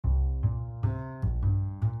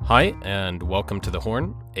Hi, and welcome to The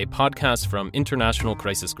Horn, a podcast from International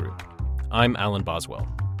Crisis Group. I'm Alan Boswell.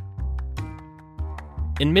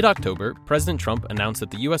 In mid-October, President Trump announced that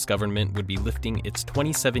the U.S. government would be lifting its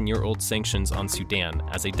 27-year-old sanctions on Sudan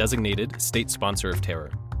as a designated state sponsor of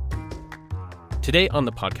terror. Today on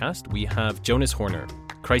the podcast, we have Jonas Horner,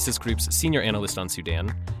 Crisis Group's senior analyst on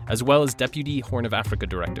Sudan, as well as Deputy Horn of Africa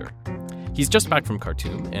Director. He's just back from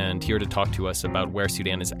Khartoum and here to talk to us about where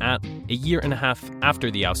Sudan is at a year and a half after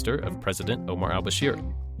the ouster of President Omar al-Bashir.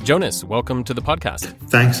 Jonas, welcome to the podcast.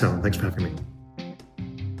 Thanks, Alan. Thanks for having me.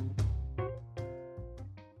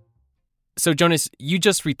 So, Jonas, you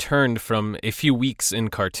just returned from a few weeks in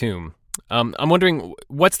Khartoum. I'm wondering,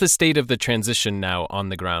 what's the state of the transition now on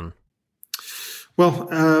the ground? Well,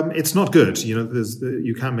 it's not good.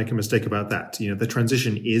 You can't make a mistake about that. The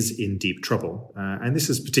transition is in deep trouble. And this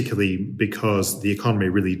is particularly because the economy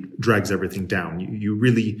really drags everything down. You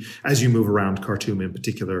really, as you move around Khartoum in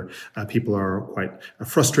particular, people are quite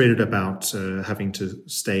frustrated about having to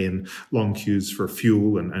stay in long queues for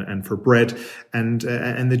fuel and for bread. And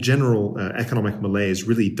the general economic malaise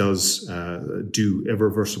really does do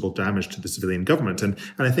irreversible damage to the civilian government. And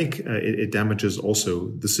I think it damages also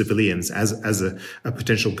the civilians as a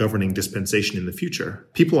potential governing dispensation in the future.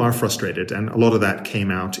 People are frustrated, and a lot of that came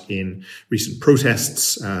out in recent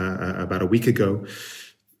protests about a week ago.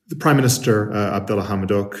 The Prime Minister, Abdullah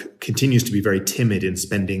Hamdok, continues to be very timid in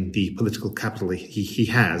spending the political capital he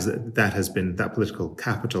has. That political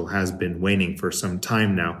capital has been waning for some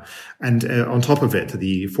time now. And on top of it,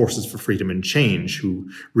 the Forces for Freedom and Change, who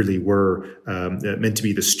really were meant to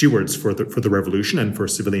be the stewards for the revolution and for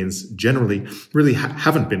civilians generally, really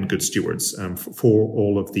haven't been good stewards for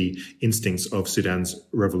all of the instincts of Sudan's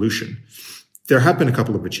revolution. There have been a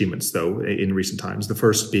couple of achievements, though, in recent times. The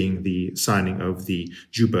first being the signing of the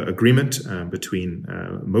Juba Agreement between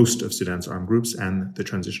most of Sudan's armed groups and the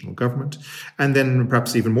transitional government. And then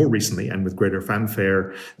perhaps even more recently, and with greater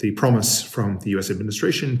fanfare, the promise from the U.S.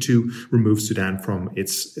 administration to remove Sudan from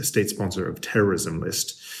its state sponsor of terrorism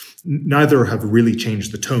list. Neither have really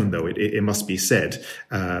changed the tone, though, it must be said.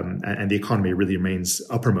 And the economy really remains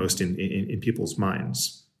uppermost in people's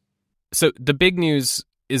minds. So the big news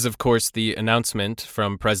is, of course, the announcement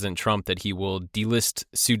from President Trump that he will delist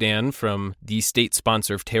Sudan from the state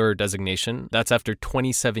sponsor of terror designation. That's after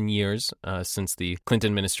 27 years since the Clinton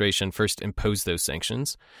administration first imposed those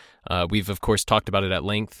sanctions. We've, of course, talked about it at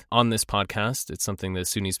length on this podcast. It's something that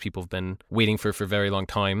Sunnis people have been waiting for a very long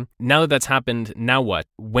time. Now that that's happened, now what?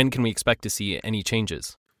 When can we expect to see any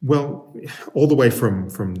changes? Well, all the way from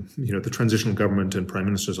the transitional government and prime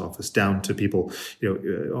minister's office down to people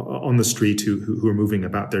on the street who are moving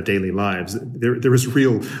about their daily lives, there is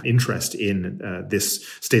real interest in this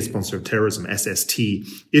state sponsor of terrorism (SST)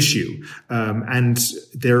 issue, and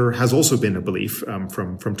there has also been a belief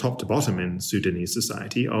from top to bottom in Sudanese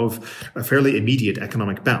society of a fairly immediate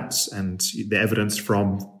economic bounce, and the evidence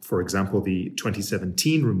from, for example, the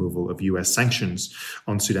 2017 removal of U.S. sanctions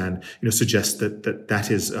on Sudan, suggests that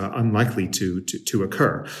is unlikely to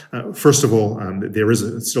occur. First of all, there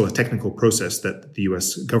is still a technical process that the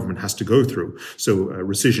U.S. government has to go through. So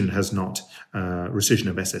rescission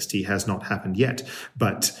of SST has not happened yet.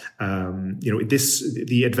 But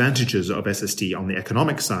the advantages of SST on the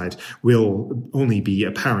economic side will only be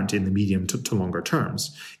apparent in the medium to longer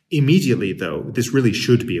terms. Immediately, though, this really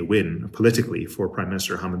should be a win politically for Prime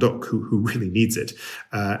Minister Hamdok, who really needs it.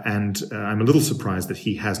 And I'm a little surprised that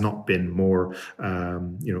he has not been more,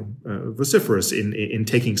 vociferous in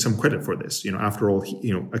taking some credit for this. After all,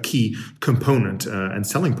 a key component and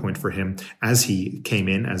selling point for him as he came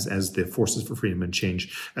in as the Forces for Freedom and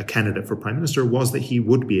Change candidate for Prime Minister was that he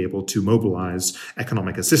would be able to mobilize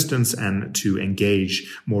economic assistance and to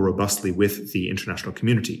engage more robustly with the international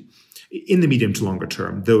community. In the medium to longer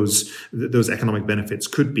term, those economic benefits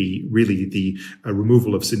could be really the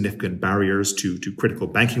removal of significant barriers to critical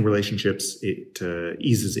banking relationships. It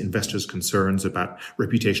eases investors' concerns about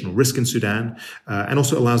reputational risk in Sudan, and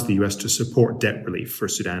also allows the U.S. to support debt relief for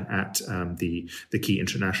Sudan at the key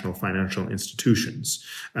international financial institutions.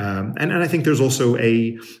 And I think there's also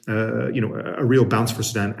a real bounce for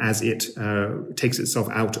Sudan as it takes itself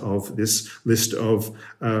out of this list of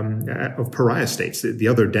pariah states. The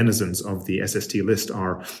other denizens of the SST list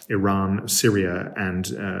are Iran, Syria,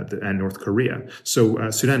 and North Korea. So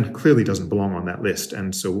Sudan clearly doesn't belong on that list.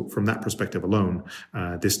 And so from that perspective alone,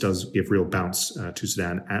 this does give real bounce to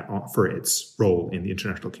Sudan for its role in the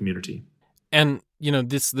international community. And,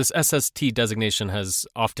 this SST designation has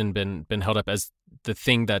often been held up as the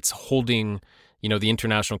thing that's holding the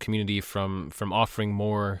international community from offering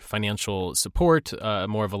more financial support,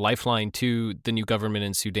 more of a lifeline to the new government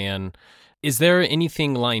in Sudan. Is there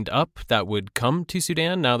anything lined up that would come to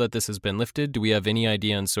Sudan now that this has been lifted? Do we have any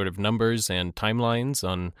idea on sort of numbers and timelines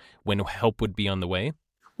on when help would be on the way?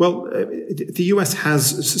 Well, the US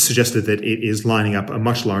has suggested that it is lining up a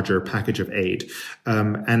much larger package of aid,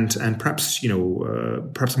 and perhaps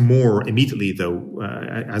perhaps more immediately, though,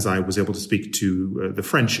 as I was able to speak to the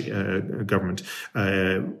French government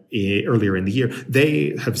earlier in the year,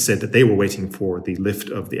 they have said that they were waiting for the lift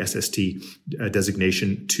of the SST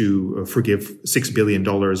designation to forgive $6 billion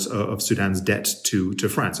of Sudan's debt to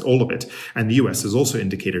France, all of it, and the US has also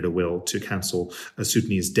indicated a will to cancel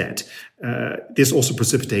Sudanese debt. This also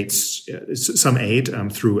precipitates some aid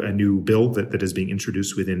through a new bill that is being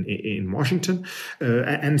introduced in Washington.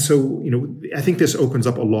 And so, I think this opens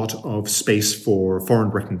up a lot of space for foreign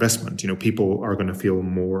direct investment. People are going to feel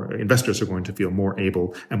investors are going to feel more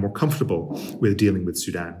able and more comfortable with dealing with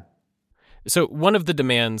Sudan. So one of the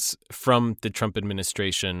demands from the Trump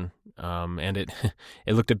administration, and it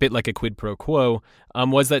looked a bit like a quid pro quo,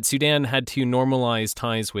 was that Sudan had to normalize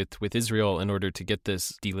ties with Israel in order to get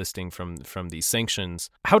this delisting from these sanctions.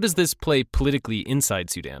 How does this play politically inside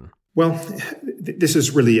Sudan? Well, this has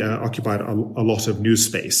really occupied a lot of news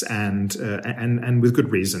space, and with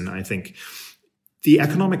good reason, I think. The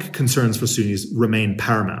economic concerns for Sunnis remain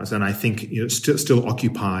paramount, and I think still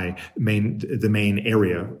occupy the main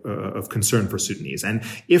area of concern for Sudanese. And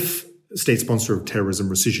if state sponsor of terrorism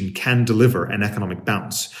rescission can deliver an economic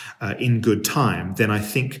bounce in good time, then I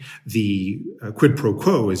think the quid pro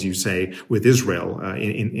quo, as you say, with Israel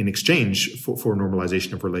in exchange for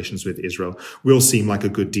normalization of relations with Israel will seem like a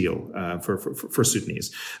good deal for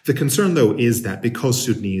Sudanese. The concern, though, is that because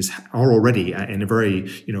Sudanese are already in a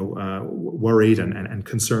very worried and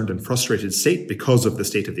concerned and frustrated state because of the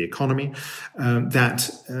state of the economy,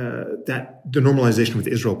 that the normalization with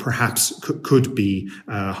Israel perhaps could be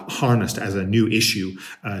harnessed as a new issue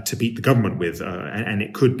to beat the government with, and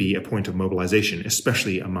it could be a point of mobilization,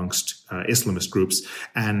 especially amongst Islamist groups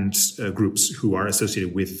and groups who are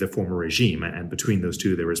associated with the former regime. And between those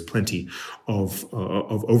two, there is plenty of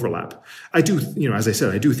overlap. I do, as I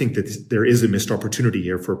said, I do think that there is a missed opportunity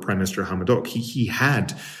here for Prime Minister Hamdok. He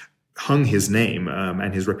had hung his name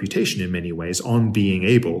and his reputation in many ways on being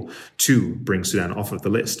able to bring Sudan off of the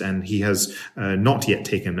list. And he has not yet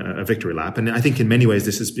taken a victory lap. And I think in many ways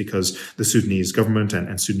this is because the Sudanese government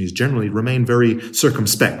and Sudanese generally remain very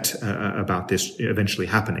circumspect about this eventually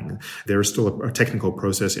happening. There is still a technical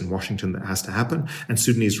process in Washington that has to happen. And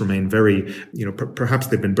Sudanese remain very, perhaps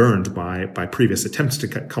they've been burned by previous attempts to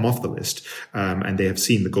come off the list. And they have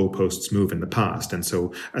seen the goalposts move in the past. And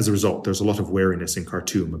so as a result, there's a lot of wariness in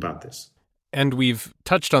Khartoum about this. And we've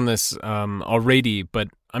touched on this already, but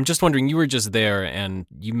I'm just wondering, you were just there and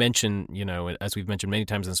you mentioned, as we've mentioned many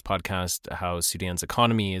times in this podcast, how Sudan's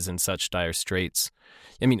economy is in such dire straits.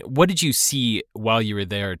 I mean, what did you see while you were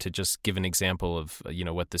there to just give an example of,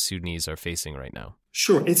 what the Sudanese are facing right now?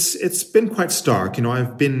 Sure. It's been quite stark.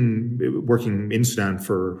 I've been working in Sudan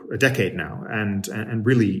for a decade now, and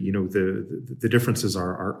really, the differences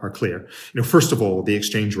are clear. First of all, the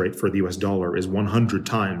exchange rate for the US dollar is 100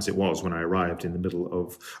 times it was when I arrived in the middle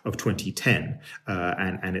of 2010,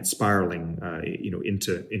 and it's spiraling,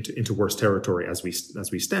 into worse territory as we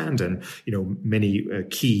stand. And many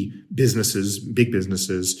key businesses, big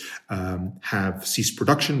businesses, have ceased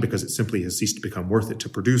production because it simply has ceased to become worth it to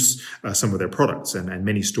produce some of their products. And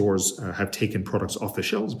many stores have taken products off the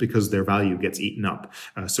shelves because their value gets eaten up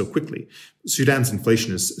so quickly. Sudan's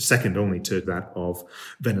inflation is second only to that of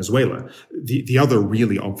Venezuela. The other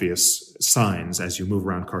really obvious signs as you move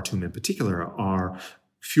around Khartoum in particular are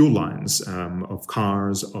fuel lines of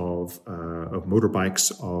cars, of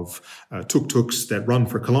motorbikes, of tuk-tuks that run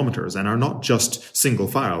for kilometers and are not just single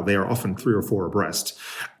file. They are often 3 or 4 abreast.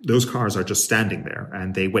 Those cars are just standing there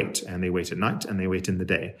and they wait at night and they wait in the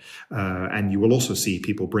day. And you will also see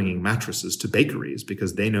people bringing mattresses to bakeries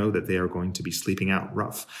because they know that they are going to be sleeping out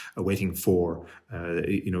rough, waiting for,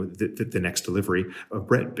 the next delivery of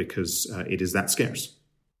bread because it is that scarce.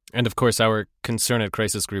 And of course, our concern at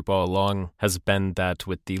Crisis Group all along has been that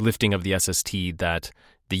with the lifting of the SST, that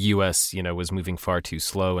the U.S., was moving far too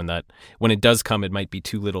slow and that when it does come, it might be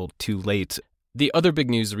too little, too late. The other big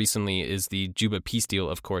news recently is the Juba peace deal,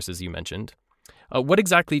 of course, as you mentioned. What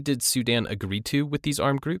exactly did Sudan agree to with these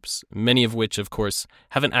armed groups, many of which, of course,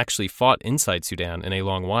 haven't actually fought inside Sudan in a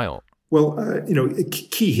long while? Well,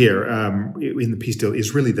 key here in the peace deal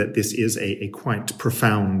is really that this is a quite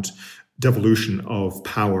profound devolution of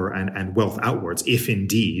power and wealth outwards, if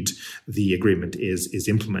indeed the agreement is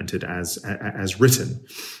implemented as written.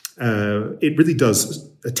 it really does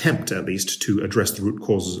attempt, at least, to address the root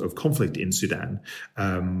causes of conflict in Sudan,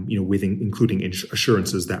 with including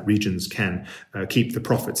assurances that regions can keep the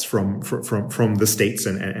profits from the states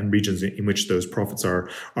and regions in which those profits are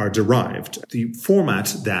derived. The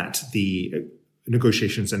format that the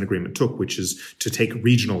negotiations and agreement took, which is to take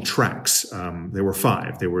regional tracks. There were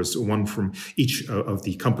 5. There was one from each of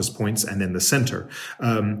the compass points and then the center.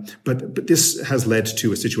 But this has led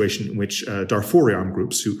to a situation in which Darfuri armed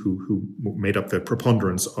groups, who made up the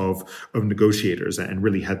preponderance of negotiators and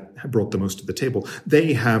really had brought the most to the table,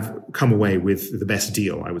 they have come away with the best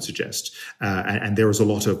deal, I would suggest. And there was a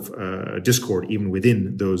lot of discord even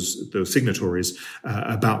within those signatories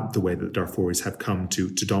about the way that the Darfuris have come to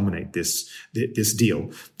dominate this deal.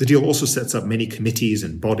 The deal also sets up many committees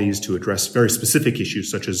and bodies to address very specific issues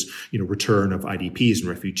such as, return of IDPs and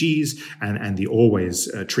refugees and the always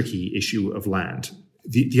tricky issue of land.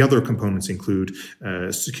 The other components include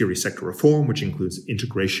security sector reform, which includes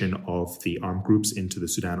integration of the armed groups into the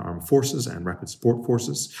Sudan Armed Forces and Rapid Support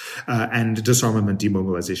Forces, and disarmament,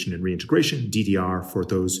 demobilization, and reintegration, DDR, for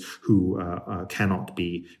those who cannot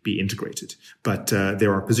be integrated. But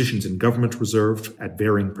there are positions in government reserved at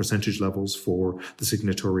varying percentage levels for the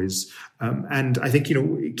signatories. And I think,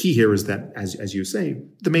 key here is that, as you say,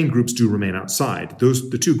 the main groups do remain outside.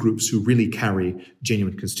 The two groups who really carry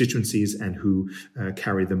genuine constituencies and who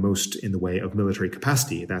carry the most in the way of military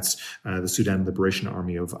capacity. That's the Sudan Liberation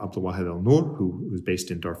Army of Abdul Wahid al-Noor, who is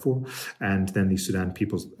based in Darfur, and then the Sudan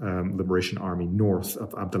People's Liberation Army North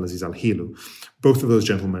of Abdelaziz al-Hilu. Both of those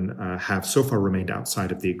gentlemen have so far remained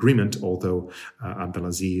outside of the agreement, although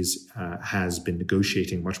Abdelaziz has been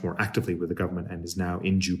negotiating much more actively with the government and is now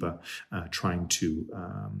in Juba trying to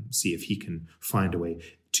see if he can find a way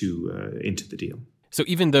into the deal. So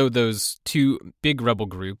even though those two big rebel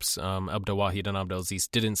groups, Abdel Wahid and Abdelaziz,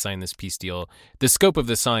 didn't sign this peace deal, the scope of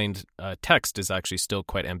the signed text is actually still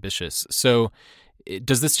quite ambitious. So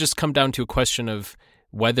does this just come down to a question of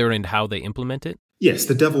whether and how they implement it? Yes,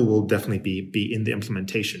 the devil will definitely be in the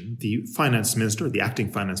implementation. The finance minister, the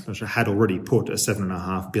acting finance minister, had already put a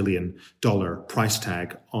 $7.5 billion price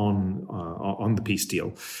tag on the peace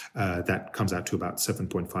deal. That comes out to about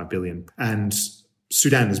 $7.5 billion. And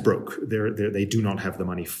Sudan is broke. They do not have the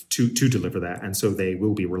money to deliver that. And so they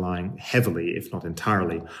will be relying heavily, if not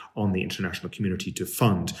entirely, on the international community to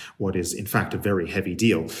fund what is, in fact, a very heavy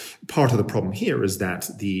deal. Part of the problem here is that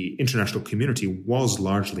the international community was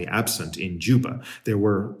largely absent in Juba. There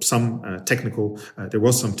were some technical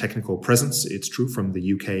presence, it's true, from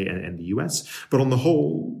the UK and the US. But on the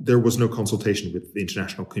whole, there was no consultation with the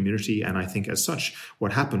international community. And I think as such,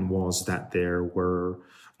 what happened was that there were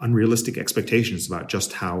unrealistic expectations about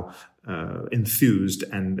just how enthused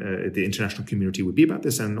and the international community would be about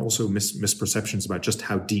this, and also misperceptions about just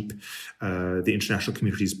how deep the international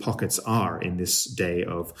community's pockets are in this day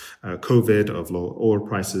of COVID, of low oil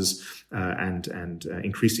prices, and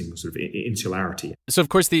increasing sort of insularity. So, of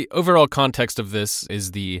course, the overall context of this is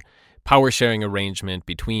the power-sharing arrangement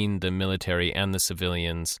between the military and the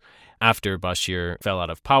civilians after Bashir fell out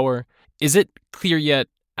of power. Is it clear yet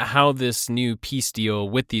how this new peace deal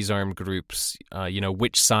with these armed groups,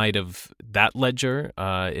 which side of that ledger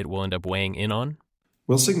it will end up weighing in on?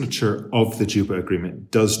 Well, signature of the Juba Agreement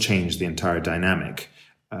does change the entire dynamic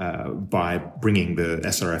by bringing the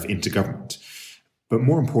SRF into government. But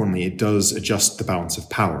more importantly, it does adjust the balance of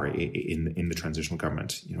power in the transitional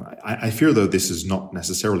government. I fear, though, this is not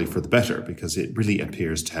necessarily for the better, because it really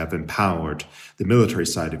appears to have empowered the military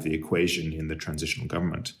side of the equation in the transitional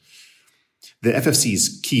government. The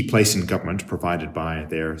FFC's key place in government, provided by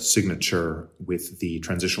their signature with the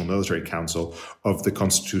Transitional Military Council of the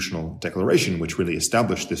Constitutional Declaration, which really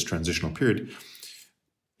established this transitional period,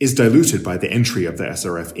 is diluted by the entry of the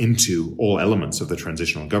SRF into all elements of the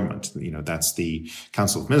transitional government. That's the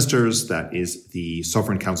Council of Ministers, that is the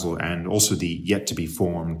Sovereign Council, and also the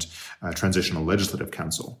yet-to-be-formed Transitional Legislative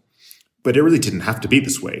Council. But it really didn't have to be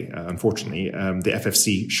this way, unfortunately. The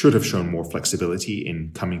FFC should have shown more flexibility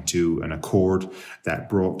in coming to an accord that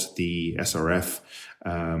brought the SRF,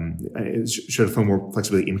 should have shown more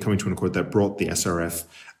flexibility in coming to an accord that brought the SRF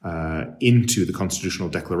into the Constitutional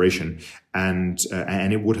Declaration, and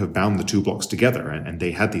it would have bound the two blocs together. And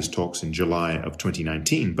they had these talks in July of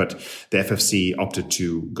 2019, but the FFC opted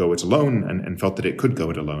to go it alone and felt that it could go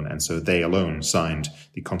it alone. And so they alone signed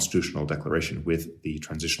the Constitutional Declaration with the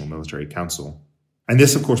Transitional Military Council. And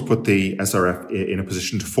this, of course, put the SRF in a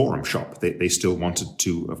position to forum shop. They still wanted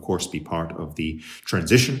to, of course, be part of the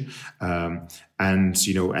transition. And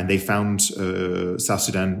they found South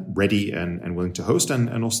Sudan ready and willing to host,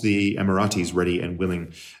 and also the Emiratis ready and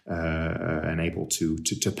willing and able to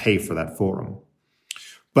pay for that forum.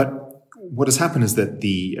 But what has happened is that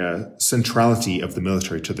the centrality of the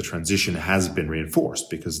military to the transition has been reinforced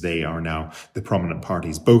because they are now the prominent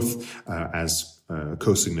parties, both as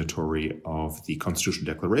co-signatory of the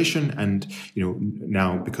Constitutional Declaration, and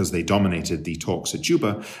now because they dominated the talks at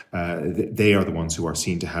Juba, they are the ones who are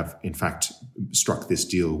seen to have, in fact, struck this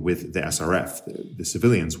deal with the SRF. The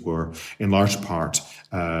civilians were, in large part,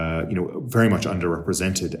 very much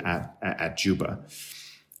underrepresented at Juba.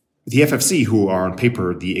 The FFC, who are on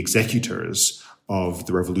paper the executors of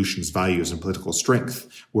the revolution's values and political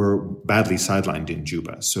strength, were badly sidelined in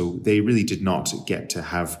Juba. So they really did not get to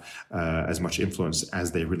have as much influence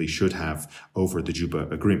as they really should have over the Juba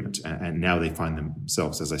agreement. And now they find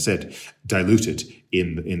themselves, as I said, diluted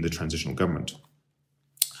in the transitional government.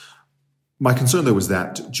 My concern, though, was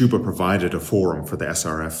that Juba provided a forum for the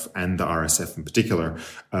SRF and the RSF in particular,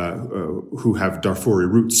 who have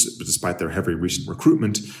Darfuri roots, despite their heavy recent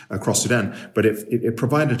recruitment across Sudan. But it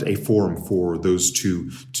provided a forum for those two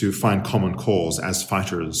to find common cause as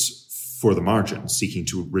fighters for the margin, seeking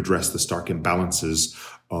to redress the stark imbalances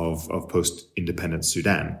of post-independence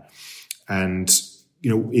Sudan. And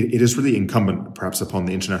it is really incumbent, perhaps, upon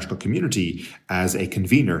the international community as a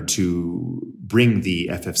convener to bring the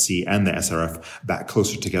FFC and the SRF back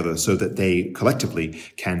closer together so that they collectively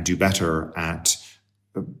can do better at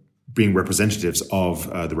being representatives of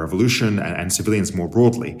the revolution and civilians more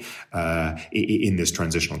broadly in this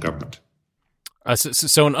transitional government.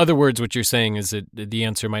 So in other words, what you're saying is that the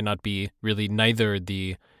answer might not be really neither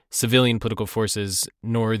the civilian political forces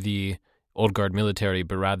nor the old guard military,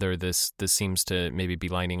 but rather this seems to maybe be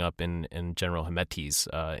lining up in General Hemeti's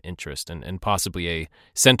interest and possibly a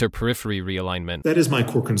center-periphery realignment. That is my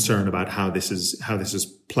core concern about how this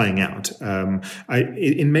is playing out.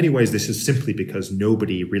 In many ways, this is simply because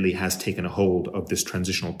nobody really has taken a hold of this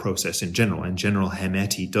transitional process in general, and General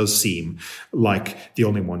Hemeti does seem like the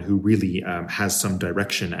only one who really has some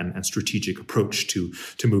direction and strategic approach to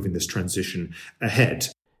moving this transition ahead.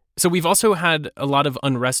 So we've also had a lot of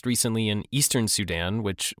unrest recently in eastern Sudan,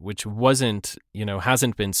 which wasn't,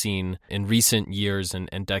 hasn't been seen in recent years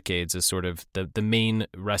and decades as sort of the main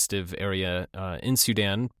restive area in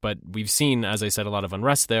Sudan. But we've seen, as I said, a lot of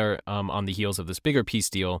unrest there on the heels of this bigger peace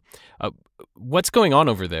deal. What's going on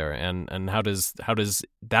over there, and how does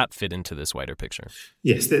that fit into this wider picture?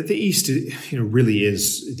 Yes, the East, really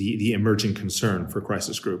is the emerging concern for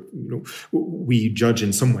Crisis Group. We judge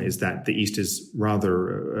in some ways that the East is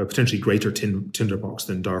rather a potentially greater tinderbox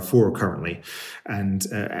than Darfur currently, and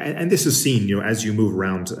this is seen, as you move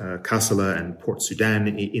around Kassala and Port Sudan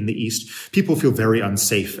in the East, people feel very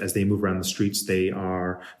unsafe as they move around the streets. They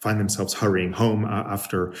find themselves hurrying home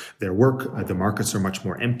after their work. The markets are much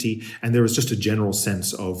more empty, and there is just a general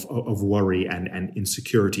sense of worry and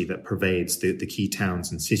insecurity that pervades the key towns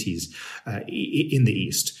and cities in the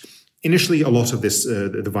East. Initially, a lot of this,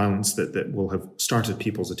 the violence that will have started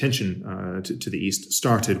people's attention to the East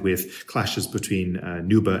started with clashes between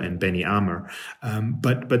Nuba and Beni Amr.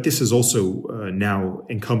 But this has also now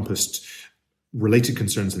encompassed related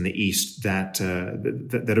concerns in the East that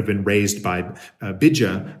have been raised by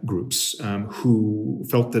Bidja groups who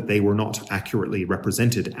felt that they were not accurately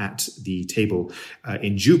represented at the table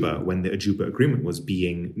in Juba when the Juba agreement was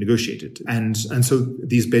being negotiated. And so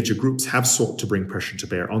these Bidja groups have sought to bring pressure to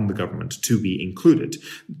bear on the government to be included.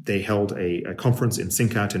 They held a conference in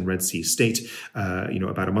Sinkat in Red Sea State,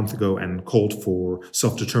 about a month ago, and called for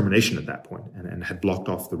self-determination at that point, and had blocked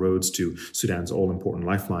off the roads to Sudan's all-important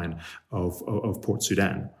lifeline of Port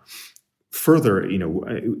Sudan. Further,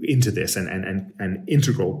 into this and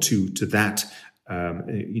integral to that,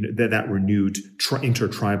 that renewed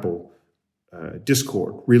intertribal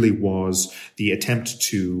discord really was the attempt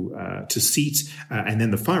to seat and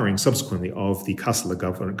then the firing subsequently of the Kassala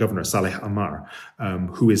governor Saleh Amar,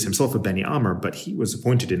 who is himself a Beni Amr, but he was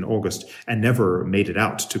appointed in August and never made it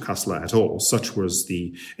out to Kassala at all. Such was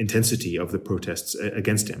the intensity of the protests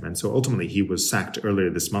against him, and so ultimately he was sacked earlier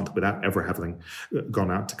this month without ever having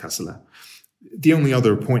gone out to Kassala. The only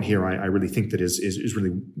other point here I really think that is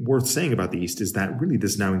really worth saying about the East is that really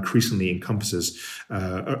this now increasingly encompasses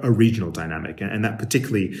a regional dynamic, and that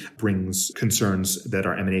particularly brings concerns that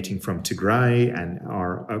are emanating from Tigray and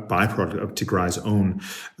are a byproduct of Tigray's own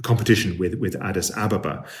competition with Addis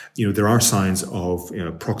Ababa. There are signs of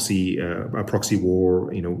a proxy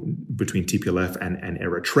war, between TPLF and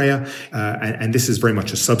Eritrea, and this is very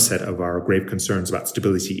much a subset of our grave concerns about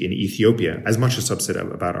stability in Ethiopia, as much a subset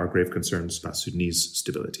about our grave concerns about Sudanese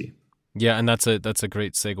stability. Yeah, and that's a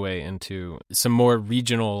great segue into some more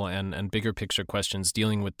regional and bigger picture questions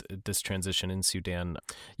dealing with this transition in Sudan.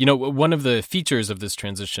 One of the features of this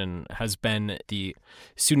transition has been the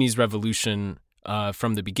Sudanese revolution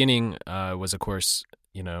from the beginning was, of course,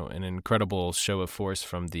 an incredible show of force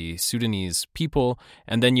from the Sudanese people,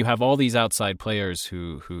 and then you have all these outside players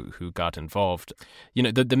who got involved.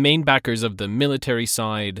 The main backers of the military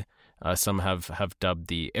side. Some have dubbed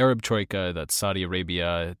the Arab Troika, that's Saudi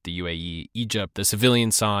Arabia, the UAE, Egypt. The civilian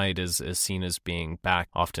side is seen as being backed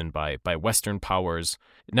often by Western powers.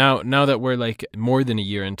 Now that we're like more than a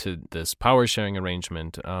year into this power sharing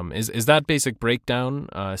arrangement, is that basic breakdown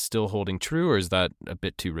still holding true, or is that a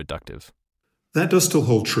bit too reductive? That does still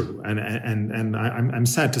hold true, and I'm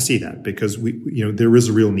sad to see that, because there is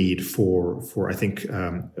a real need for I think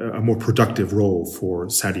a more productive role for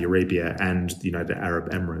Saudi Arabia and the United Arab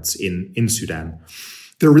Emirates in Sudan.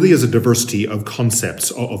 There really is a diversity of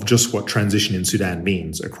concepts of just what transition in Sudan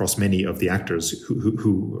means across many of the actors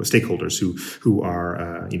who stakeholders who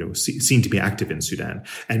are seen to be active in Sudan,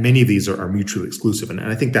 and many of these are mutually exclusive. And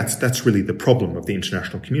I think that's really the problem of the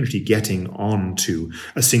international community, getting onto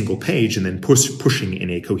a single page and then pushing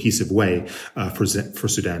in a cohesive way for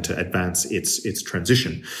Sudan to advance its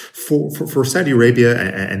transition. For Saudi Arabia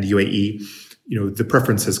and the UAE, the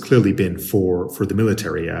preference has clearly been for the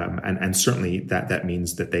military, and certainly that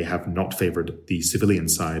means that they have not favored the civilian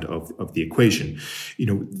side of the equation.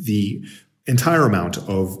 The entire amount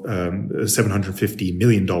of $750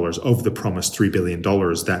 million of the promised $3 billion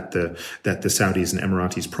that the Saudis and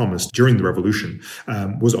Emiratis promised during the revolution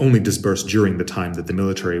was only disbursed during the time that the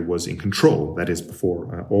military was in control. That is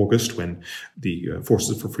before August, when the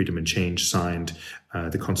Forces for Freedom and Change signed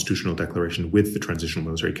the constitutional declaration with the Transitional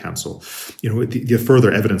Military Council. The further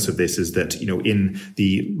evidence of this is that, in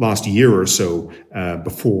the last year or so,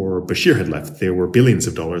 before Bashir had left, there were billions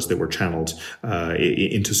of dollars that were channeled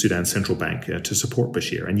into Sudan's central bank to support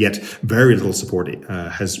Bashir. And yet very little support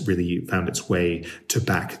has really found its way to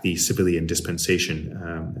back the civilian dispensation,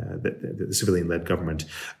 the civilian-led government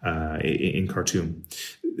in Khartoum.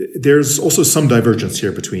 There's also some divergence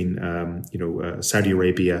here between, Saudi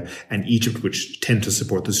Arabia and Egypt, which tend to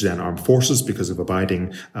support the Sudan Armed Forces because of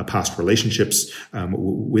abiding past relationships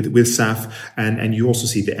with SAF. And you also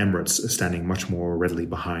see the Emirates standing much more readily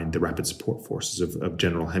behind the Rapid Support Forces of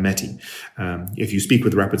General Hemeti. If you speak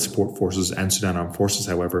with the Rapid Support Forces and Sudan Armed Forces,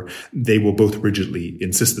 however, they will both rigidly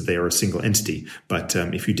insist that they are a single entity. But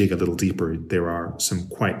if you dig a little deeper, there are some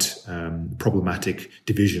quite problematic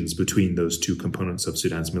divisions between those two components of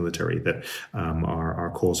Sudan's military that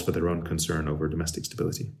are cause for their own concern over domestic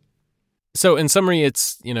stability. So in summary,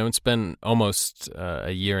 it's been almost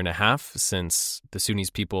a year and a half since the Sunnis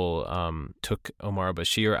people took Omar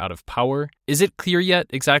al-Bashir out of power. Is it clear yet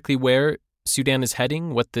exactly where Sudan is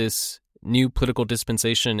heading, what this new political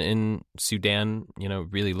dispensation in Sudan,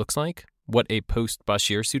 really looks like? What a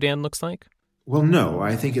post-Bashir Sudan looks like? Well, no,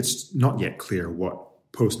 I think it's not yet clear what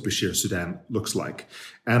post-Bashir Sudan looks like.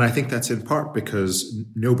 And I think that's in part because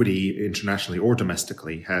nobody internationally or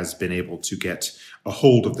domestically has been able to get a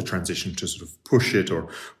hold of the transition to sort of push it or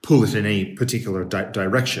pull it in any particular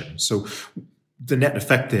direction. So the net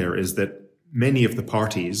effect there is that many of the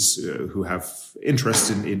parties who have interests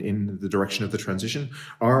in the direction of the transition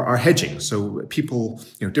are hedging. So people,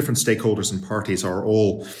 different stakeholders and parties are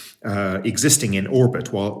all existing in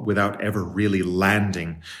orbit without ever really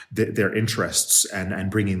landing their interests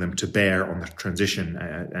and bringing them to bear on the transition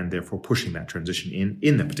and therefore pushing that transition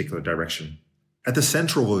in a particular direction. At the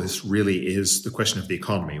center of this really is the question of the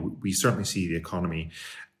economy. We certainly see the economy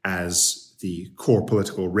as the core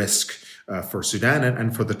political risk for Sudan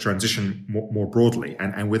and for the transition more broadly.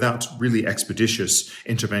 And without really expeditious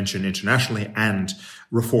intervention internationally and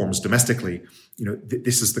reforms domestically,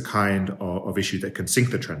 this is the kind of issue that can sink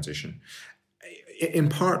the transition. In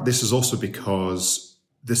part, this is also because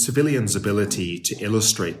the civilians' ability to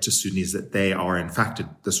illustrate to Sudanese that they are, in fact,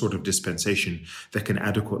 the sort of dispensation that can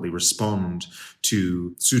adequately respond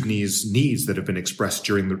to Sudanese needs that have been expressed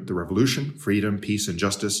during the revolution, freedom, peace, and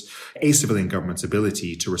justice. A civilian government's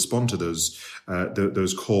ability to respond to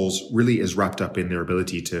those calls really is wrapped up in their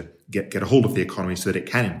ability to get a hold of the economy so that it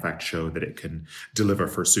can, in fact, show that it can deliver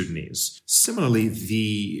for Sudanese. Similarly,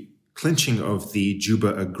 the clinching of the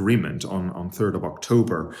Juba Agreement on 3rd of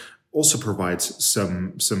October also provides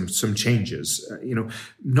some changes,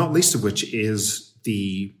 not least of which is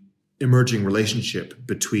the emerging relationship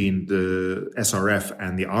between the SRF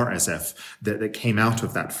and the RSF that came out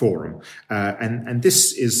of that forum. And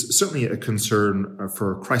this is certainly a concern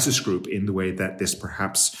for Crisis Group in the way that this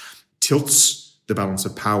perhaps tilts the balance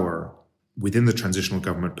of power within the transitional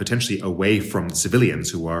government, potentially away from the civilians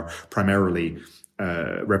who are primarily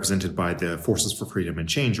represented by the Forces for Freedom and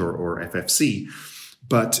Change or FFC.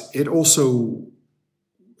 But it also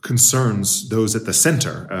concerns those at the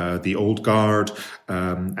center, the old guard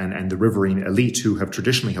and the riverine elite who have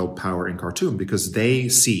traditionally held power in Khartoum, because they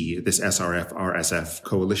see this SRF-RSF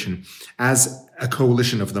coalition as a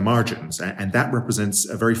coalition of the margins. And that represents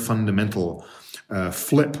a very fundamental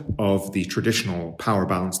flip of the traditional power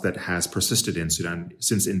balance that has persisted in Sudan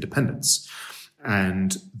since independence.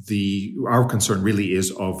 And our concern really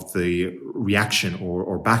is of the reaction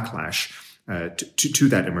or backlash to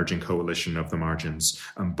that emerging coalition of the margins,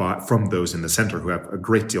 but from those in the center who have a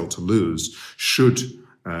great deal to lose should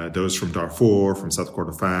those from Darfur, from South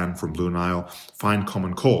Kordofan, from Blue Nile find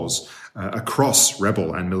common cause across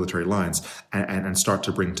rebel and military lines and start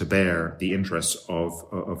to bring to bear the interests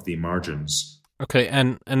of the margins. Okay,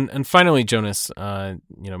 and finally, Jonas,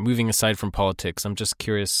 moving aside from politics, I'm just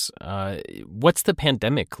curious, what's the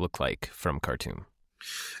pandemic look like from Khartoum?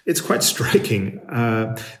 It's quite striking.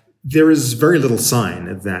 There is very little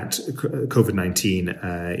sign that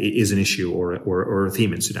COVID-19 is an issue or a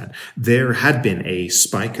theme in Sudan. There had been a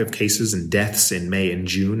spike of cases and deaths in May and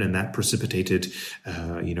June, and that precipitated,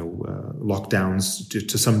 lockdowns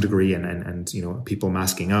to some degree, and people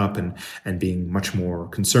masking up and being much more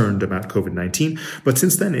concerned about COVID-19. But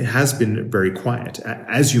since then, it has been very quiet.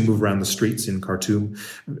 As you move around the streets in Khartoum,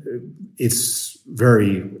 it's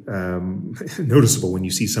very noticeable when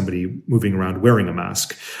you see somebody moving around wearing a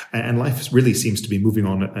mask. And life really seems to be moving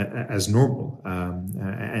on as normal,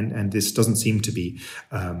 and this doesn't seem to be,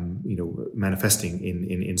 manifesting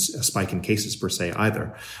in a spike in cases per se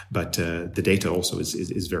either. But the data also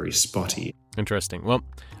is very spotty. Interesting. Well,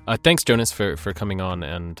 thanks, Jonas, for coming on,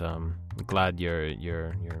 and glad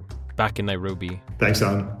you're back in Nairobi. Thanks,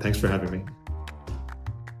 Alan. Thanks for having me.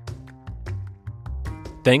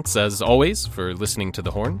 Thanks, as always, for listening to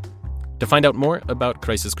The Horn. To find out more about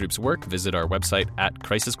Crisis Group's work, visit our website at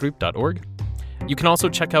crisisgroup.org. You can also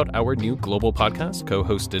check out our new global podcast,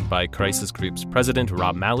 co-hosted by Crisis Group's president,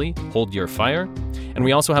 Rob Malley, Hold Your Fire. And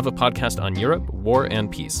we also have a podcast on Europe, War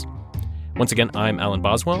and Peace. Once again, I'm Alan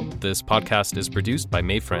Boswell. This podcast is produced by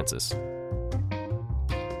Maeve Francis.